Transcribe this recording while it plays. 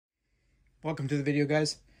Welcome to the video,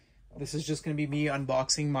 guys. This is just going to be me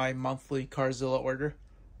unboxing my monthly Carzilla order.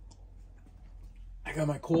 I got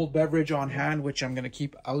my cold beverage on hand, which I'm going to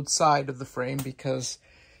keep outside of the frame because,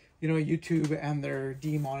 you know, YouTube and their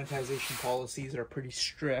demonetization policies are pretty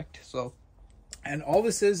strict. So, and all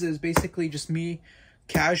this is basically just me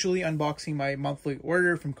casually unboxing my monthly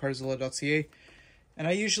order from Carzilla.ca. And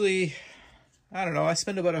I usually, I don't know, I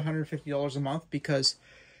spend about $150 a month because,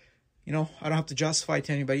 you know, I don't have to justify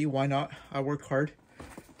to anybody. Why not? I work hard.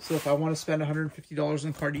 So if I want to spend $150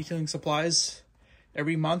 on car detailing supplies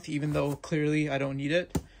every month, even though clearly I don't need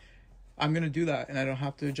it, I'm going to do that. And I don't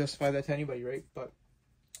have to justify that to anybody, right? But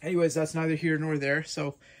anyways, that's neither here nor there.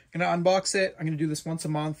 So I'm going to unbox it. I'm going to do this once a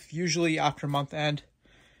month, usually after month end.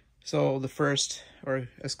 So the first, or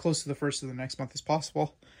as close to the first of the next month as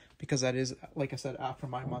possible, because that is, like I said, after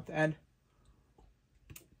my month end.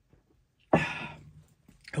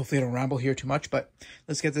 Hopefully I don't ramble here too much, but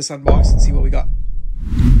let's get this unboxed and see what we got.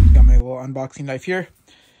 Got my little unboxing knife here.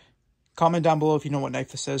 Comment down below if you know what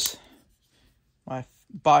knife this is.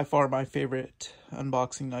 By far my favorite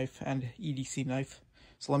unboxing knife and EDC knife.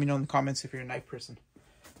 So let me know in the comments if you're a knife person.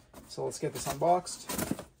 So let's get this unboxed.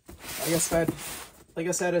 Like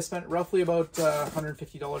I said, I spent roughly about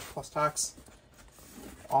 $150 plus tax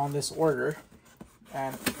on this order.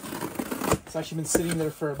 And it's actually been sitting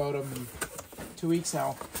there for about 2 weeks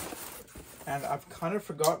now, and I've kind of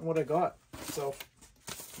forgotten what I got, so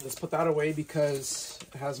let's put that away because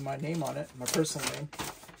it has my name on it, my personal name.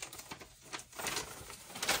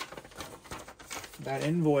 That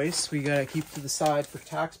invoice we gotta keep to the side for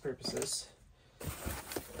tax purposes.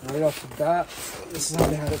 Right off the bat, this is how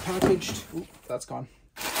they had it packaged. Oop, that's gone.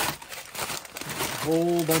 A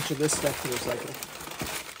whole bunch of this stuff to recycle.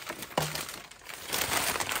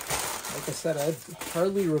 Like I said, I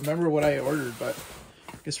hardly remember what I ordered, but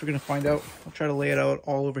I guess we're going to find out. I'll try to lay it out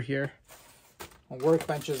all over here. My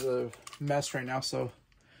workbench is a mess right now, so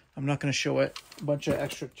I'm not going to show it. A bunch of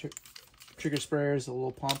extra trigger sprayers, a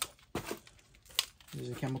little pump. There's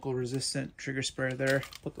a chemical resistant trigger sprayer there.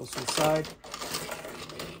 Put those to the side.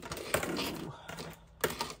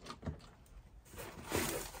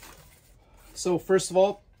 So first of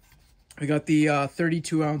all, we got the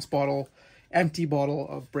 32-ounce bottle, empty bottle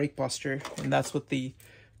of Brake Buster, and that's what the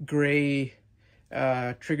gray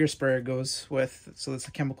trigger sprayer goes with. So it's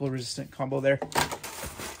a chemical resistant combo there.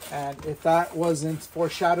 And if that wasn't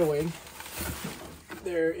foreshadowing,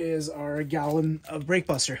 there is our gallon of Brake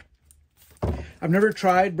Buster. I've never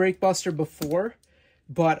tried Brake Buster before,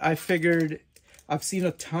 but I figured I've seen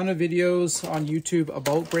a ton of videos on YouTube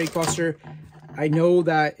about Brake Buster. I know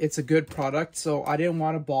that it's a good product, so I didn't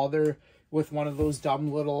want to bother with one of those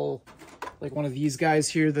dumb little, like one of these guys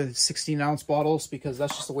here, the 16-ounce bottles, because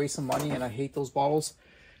that's just a waste of money and I hate those bottles.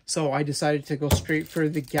 So I decided to go straight for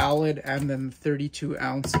the gallon and then the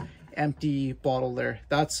 32-ounce empty bottle there.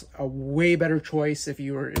 That's a way better choice if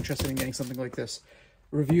you were interested in getting something like this.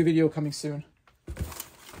 Review video coming soon.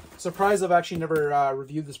 Surprised I've actually never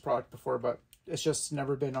reviewed this product before, but it's just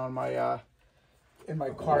never been on my in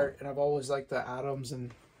my cart, and I've always liked the Atoms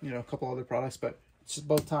and, you know, a couple other products, but it's just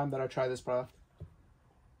about time that I try this product.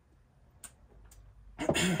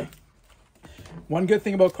 One good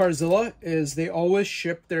thing about Carzilla is they always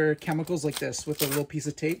ship their chemicals like this with a little piece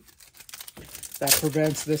of tape that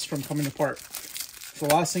prevents this from coming apart. So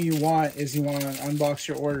the last thing you want is you want to unbox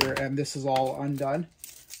your order and this is all undone.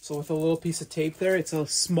 So with a little piece of tape there, it's a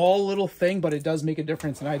small little thing, but it does make a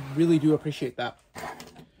difference, and I really do appreciate that.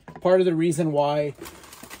 Part of the reason why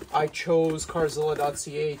I chose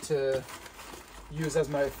Carzilla.ca to use as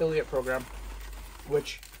my affiliate program,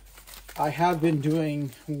 which I have been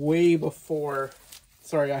doing way before,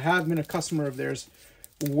 sorry, I have been a customer of theirs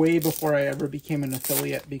way before I ever became an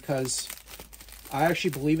affiliate, because I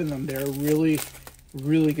actually believe in them. They're really,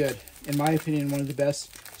 really good. In my opinion, one of the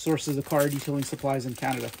best sources of car detailing supplies in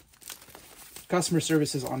Canada. Customer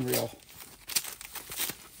service is unreal.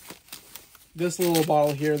 This little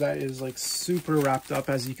bottle here that is like super wrapped up,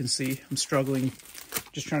 as you can see. I'm struggling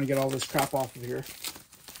just trying to get all this crap off of here.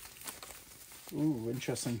 Ooh,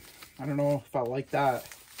 interesting. I don't know if I like that.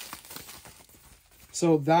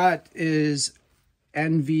 So that is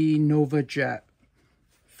NV Nova Jet.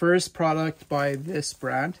 First product by this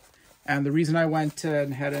brand. And the reason I went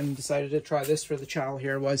ahead and decided to try this for the channel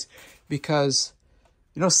here was because,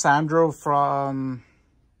 you know, Sandro from,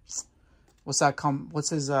 what's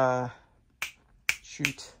his,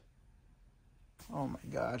 shoot. Oh my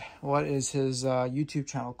God. What is his YouTube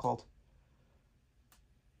channel called?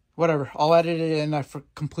 Whatever. I'll edit it in. I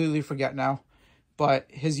completely forget now. But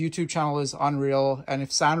his YouTube channel is unreal. And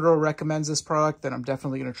if Sandro recommends this product, then I'm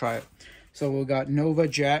definitely going to try it. So we got Nova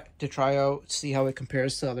Jet to try out, see how it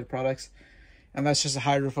compares to other products. And that's just a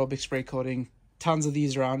hydrophobic spray coating. Tons of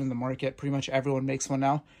these around in the market. Pretty much everyone makes one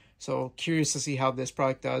now. So curious to see how this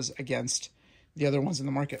product does against the other ones in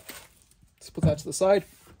the market. Let's put that to the side.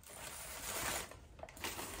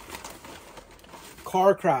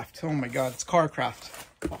 Carcraft. Oh my God, it's Carcraft.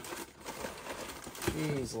 Oh.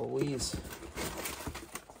 Jeez Louise.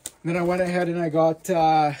 Then I went ahead and I got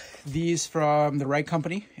these from the right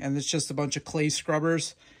company, and it's just a bunch of clay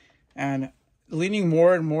scrubbers, and leaning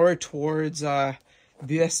more and more towards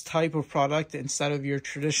this type of product instead of your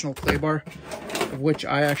traditional clay bar, of which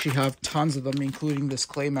I actually have tons of them, including this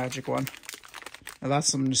Clay Magic one. Now that's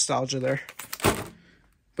some nostalgia there.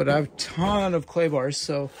 But I have a ton of clay bars,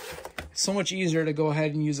 so it's so much easier to go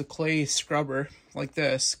ahead and use a clay scrubber like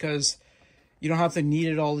this, because you don't have to knead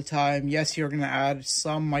it all the time. Yes, you're going to add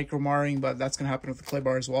some micro marring, but that's going to happen with the clay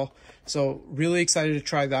bar as well. So really excited to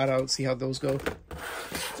try that out, see how those go.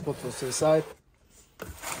 Let's put those to the side.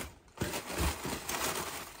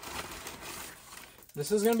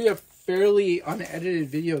 This is going to be a fairly unedited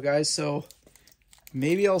video, guys, so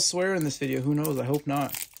maybe I'll swear in this video. Who knows? I hope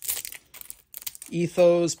not.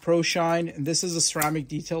 Ethos Pro Shine, and this is a ceramic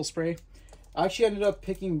detail spray. I actually ended up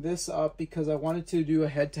picking this up because I wanted to do a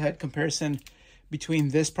head-to-head comparison between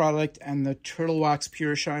this product and the Turtle Wax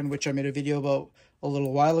Pure Shine, which I made a video about a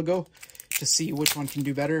little while ago, to see which one can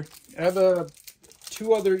do better. I have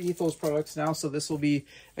two other Ethos products now, so this will be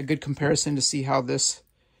a good comparison to see how this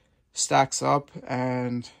stacks up,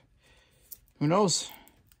 and who knows?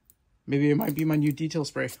 Maybe it might be my new detail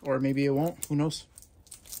spray, or maybe it won't. Who knows?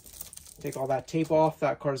 Take all that tape off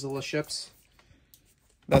that Carzilla ships.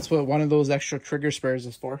 That's what one of those extra trigger spares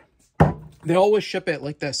is for. They always ship it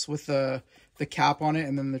like this with the cap on it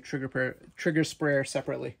and then the trigger sprayer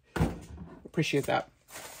separately. Appreciate that.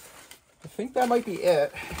 I think that might be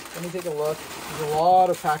it. Let me take a look. There's a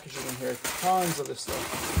lot of packaging in here. Tons of this stuff.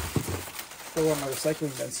 Fill up my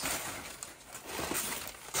recycling bins.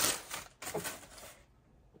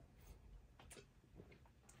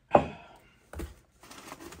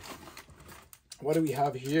 What do we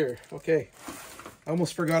have here? Okay. I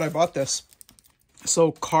almost forgot I bought this.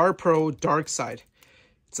 So Carpro Darkside.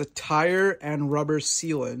 It's a tire and rubber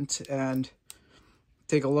sealant, and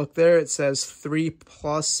take a look there. It says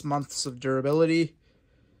 3+ months of durability,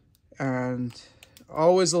 and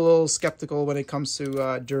always a little skeptical when it comes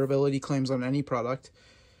to durability claims on any product.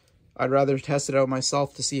 I'd rather test it out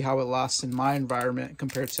myself to see how it lasts in my environment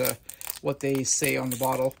compared to what they say on the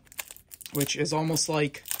bottle, which is almost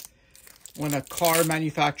like when a car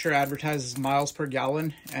manufacturer advertises miles per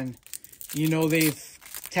gallon, and you know they've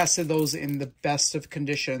tested those in the best of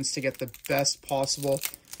conditions to get the best possible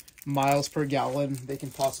miles per gallon they can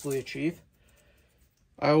possibly achieve.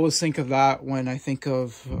 I always think of that when I think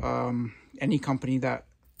of any company that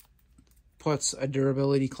puts a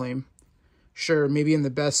durability claim. Sure, maybe in the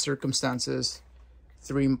best circumstances,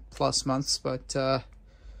 3+ months, but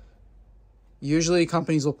usually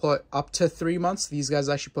companies will put up to 3 months. These guys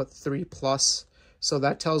actually put 3+. So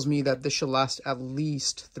that tells me that this should last at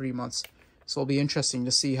least 3 months. So it'll be interesting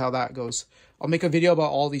to see how that goes. I'll make a video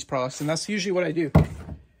about all these products, and that's usually what I do.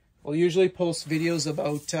 I'll usually post videos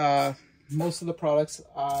about most of the products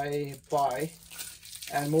I buy.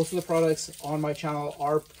 And most of the products on my channel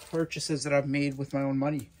are purchases that I've made with my own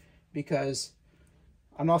money, because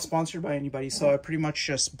I'm not sponsored by anybody. So I pretty much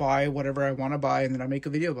just buy whatever I want to buy, and then I make a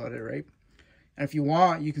video about it, right? And if you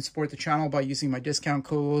want, you can support the channel by using my discount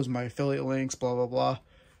codes, my affiliate links, blah, blah, blah.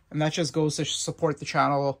 And that just goes to support the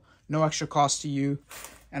channel. No extra cost to you.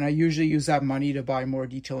 And I usually use that money to buy more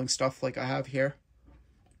detailing stuff like I have here.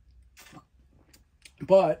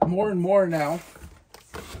 But more and more now,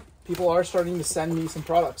 people are starting to send me some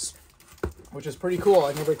products, which is pretty cool.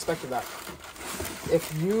 I never expected that. If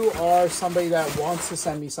you are somebody that wants to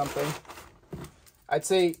send me something, I'd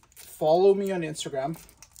say follow me on Instagram.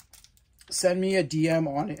 Send me a DM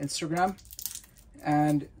on Instagram,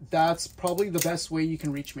 and that's probably the best way you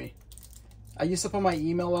can reach me. I used to put my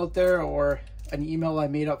email out there, or an email I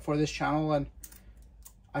made up for this channel, and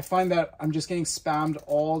I find that I'm just getting spammed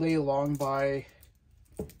all day long by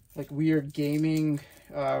like weird gaming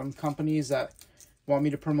companies that want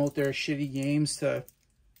me to promote their shitty games to,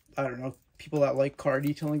 I don't know, people that like car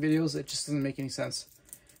detailing videos. It just doesn't make any sense.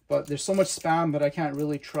 But there's so much spam that I can't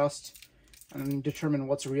really trust and determine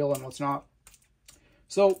what's real and what's not.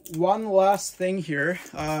 So one last thing here,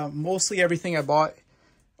 mostly everything I bought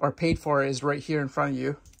or paid for is right here in front of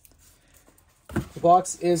you. The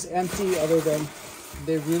box is empty, other than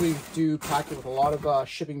they really do pack it with a lot of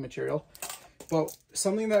shipping material. But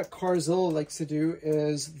something that Carzilla likes to do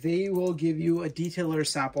is they will give you a detailer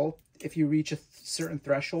sample if you reach a certain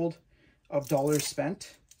threshold of dollars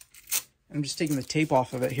spent. I'm just taking the tape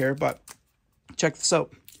off of it here, but check this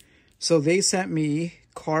out. So they sent me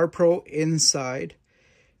Carpro Inside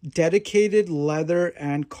dedicated leather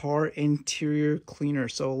and car interior cleaner.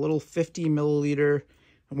 So a little 50 milliliter,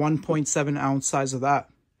 1.7 ounce size of that.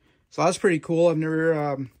 So that's pretty cool. I've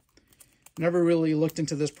never really looked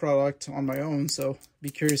into this product on my own, so be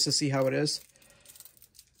curious to see how it is.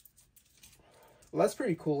 Well, that's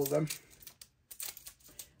pretty cool of them.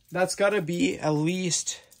 That's got to be at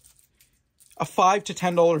least a $5 to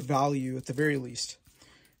 $10 value at the very least.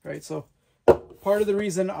 Right, so part of the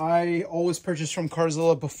reason I always purchased from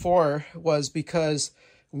Carzilla before was because,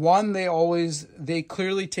 one, they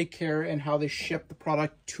clearly take care in how they ship the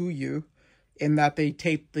product to you, in that they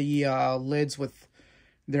tape the lids with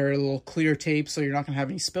their little clear tape, so you're not going to have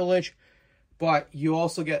any spillage. But you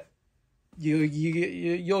also get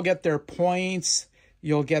you'll get their points,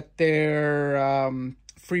 you'll get their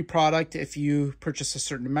free product if you purchase a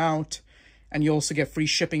certain amount, and you also get free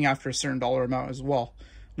shipping after a certain dollar amount as well.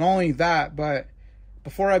 Not only that, but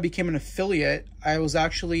before I became an affiliate, I was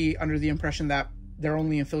actually under the impression that their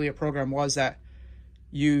only affiliate program was that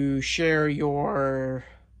you share your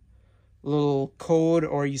little code,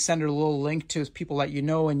 or you send a little link to people that you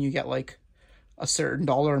know, and you get like a certain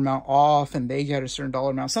dollar amount off, and they get a certain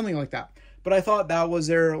dollar amount, something like that. But I thought that was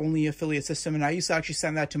their only affiliate system, and I used to actually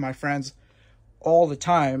send that to my friends all the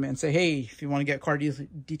time and say, hey, if you want to get car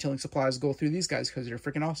detailing supplies, go through these guys because they're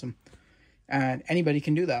freaking awesome. And anybody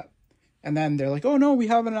can do that. And then they're like, oh no, we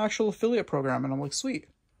have an actual affiliate program. And I'm like, sweet.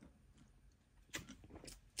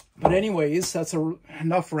 But anyways, that's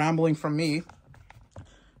enough rambling from me.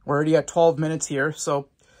 We're already at 12 minutes here. So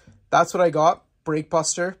that's what I got. Brake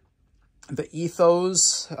Buster, the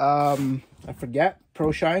Ethos, Pro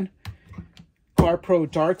Shine, Carpro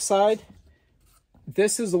Darkside.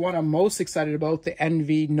 This is the one I'm most excited about, the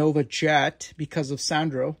NV Nova Jet, because of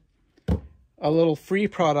Sandro. A little free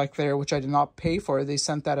product there, which I did not pay for. They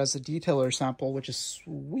sent that as a detailer sample, which is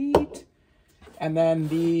sweet. And then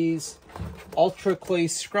these Ultra Clay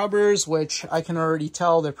Scrubbers, which I can already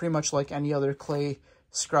tell they're pretty much like any other clay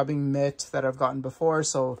scrubbing mitt that I've gotten before.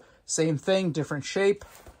 So same thing, different shape.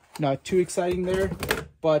 Not too exciting there.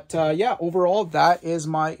 But yeah, overall, that is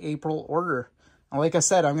my April order. And like I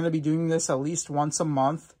said, I'm going to be doing this at least once a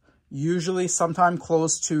month, usually sometime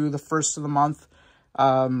close to the first of the month,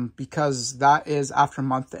 because that is after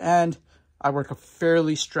month end. I work a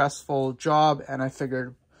fairly stressful job, and I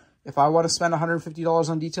figured if I want to spend $150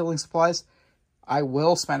 on detailing supplies, I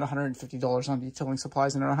will spend $150 on detailing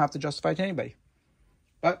supplies, and I don't have to justify it to anybody.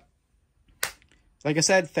 But like I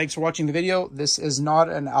said, thanks for watching the video. This is not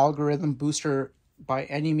an algorithm booster by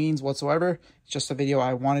any means whatsoever. It's just a video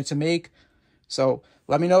I wanted to make. So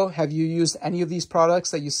let me know, have you used any of these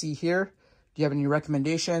products that you see here? Do you have any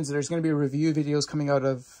recommendations? There's going to be review videos coming out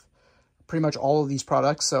of pretty much all of these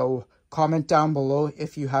products. So comment down below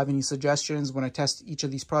if you have any suggestions when I test each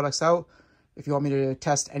of these products out. If you want me to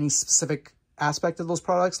test any specific aspect of those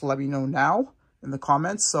products, let me know now in the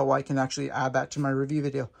comments so I can actually add that to my review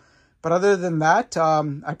video. But other than that, I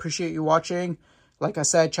appreciate you watching. Like I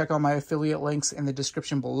said, check out my affiliate links in the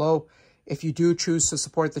description below. If you do choose to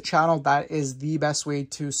support the channel, that is the best way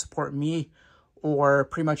to support me or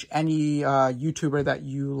pretty much any YouTuber that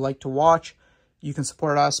you like to watch. You can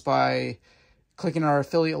support us by clicking our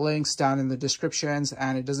affiliate links down in the descriptions,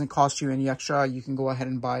 and it doesn't cost you any extra. You can go ahead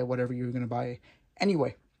and buy whatever you're going to buy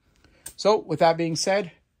anyway. So with that being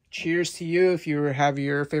said, cheers to you if you have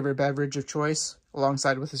your favorite beverage of choice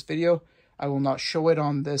alongside with this video. I will not show it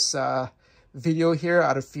on this video here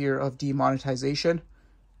out of fear of demonetization.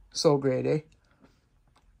 So great, eh?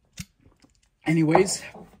 Anyways,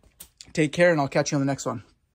 take care, and I'll catch you on the next one.